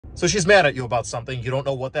So she's mad at you about something. You don't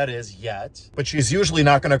know what that is yet, but she's usually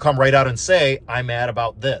not going to come right out and say, I'm mad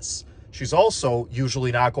about this. She's also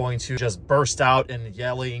usually not going to just burst out in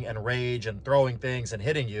yelling and rage and throwing things and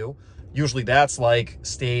hitting you. Usually that's like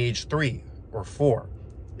stage 3 or 4.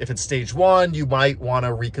 If it's stage 1, you might want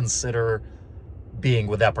to reconsider being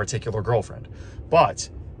with that particular girlfriend. But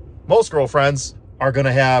most girlfriends are going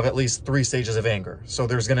to have at least 3 stages of anger. So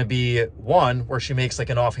there's going to be one where she makes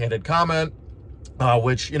like an offhanded comment,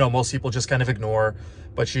 which, you know, most people just kind of ignore.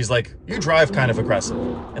 But she's like, you drive kind of aggressive,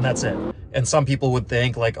 and that's it. And some people would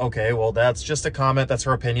think like, okay, well, that's just a comment. That's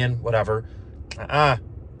her opinion, whatever.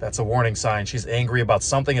 That's a warning sign. She's angry about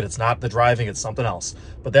something, and it's not the driving, it's something else.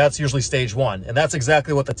 But that's usually stage 1. And that's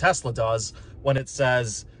exactly what the Tesla does when it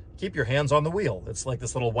says, keep your hands on the wheel. It's like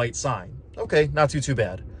this little white sign. Okay, not too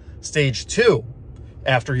bad. Stage 2,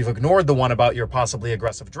 after you've ignored the one about your possibly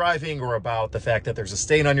aggressive driving or about the fact that there's a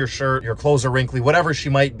stain on your shirt, your clothes are wrinkly, whatever she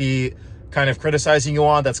might be kind of criticizing you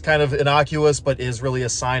on, that's kind of innocuous, but is really a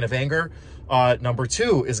sign of anger. Number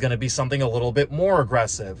 2 is going to be something a little bit more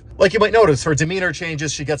aggressive. Like you might notice her demeanor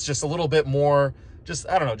changes. She gets just a little bit more, just,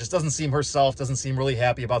 I don't know, just doesn't seem herself, doesn't seem really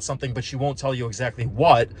happy about something, but she won't tell you exactly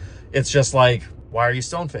what. It's just like, why are you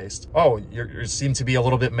stone-faced? Oh, you seem to be a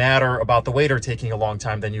little bit madder about the waiter taking a long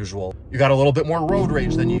time than usual. You got a little bit more road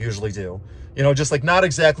rage than you usually do. You know, just like not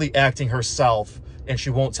exactly acting herself, and she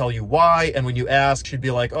won't tell you why. And when you ask, she'd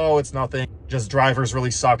be like, oh, it's nothing. Just drivers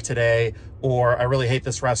really suck today. Or I really hate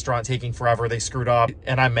this restaurant taking forever. They screwed up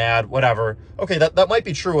and I'm mad, whatever. Okay, that might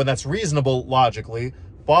be true and that's reasonable logically.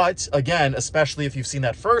 But again, especially if you've seen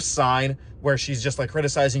that first sign where she's just like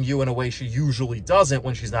criticizing you in a way she usually doesn't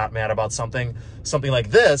when she's not mad about something like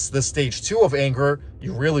this stage 2 of anger,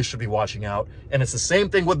 you really should be watching out. And it's the same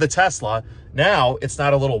thing with the Tesla. Now it's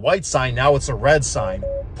not a little white sign. Now it's a red sign.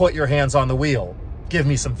 Put your hands on the wheel. Give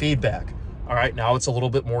me some feedback. All right, now it's a little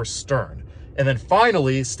bit more stern. And then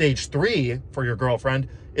finally, stage 3 for your girlfriend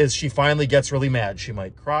is she finally gets really mad. She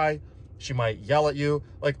might cry. She might yell at you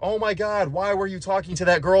like, oh my God, why were you talking to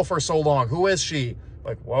that girl for so long? Who is she?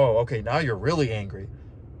 Like, whoa, okay, now you're really angry.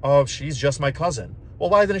 Oh, she's just my cousin.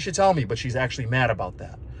 Well, why didn't she tell me? But she's actually mad about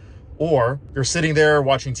that. Or you're sitting there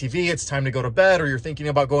watching TV, it's time to go to bed, or you're thinking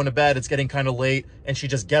about going to bed, it's getting kind of late, and she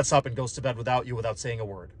just gets up and goes to bed without you, without saying a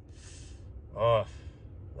word.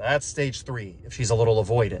 That's stage 3, if she's a little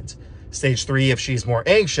avoidant. Stage 3, if she's more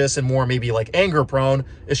anxious and more maybe like anger prone,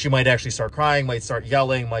 is she might actually start crying, might start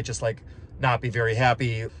yelling, might just like not be very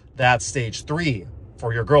happy. That's stage 3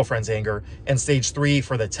 for your girlfriend's anger. And stage 3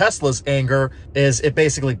 for the Tesla's anger is it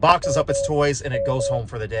basically boxes up its toys and it goes home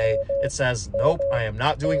for the day. It says, nope, I am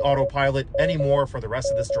not doing autopilot anymore for the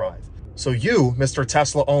rest of this drive. So you, Mr.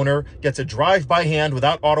 Tesla owner, get to drive by hand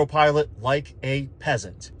without autopilot like a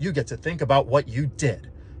peasant. You get to think about what you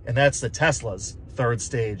did. And that's the Tesla's 3rd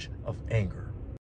stage of anger.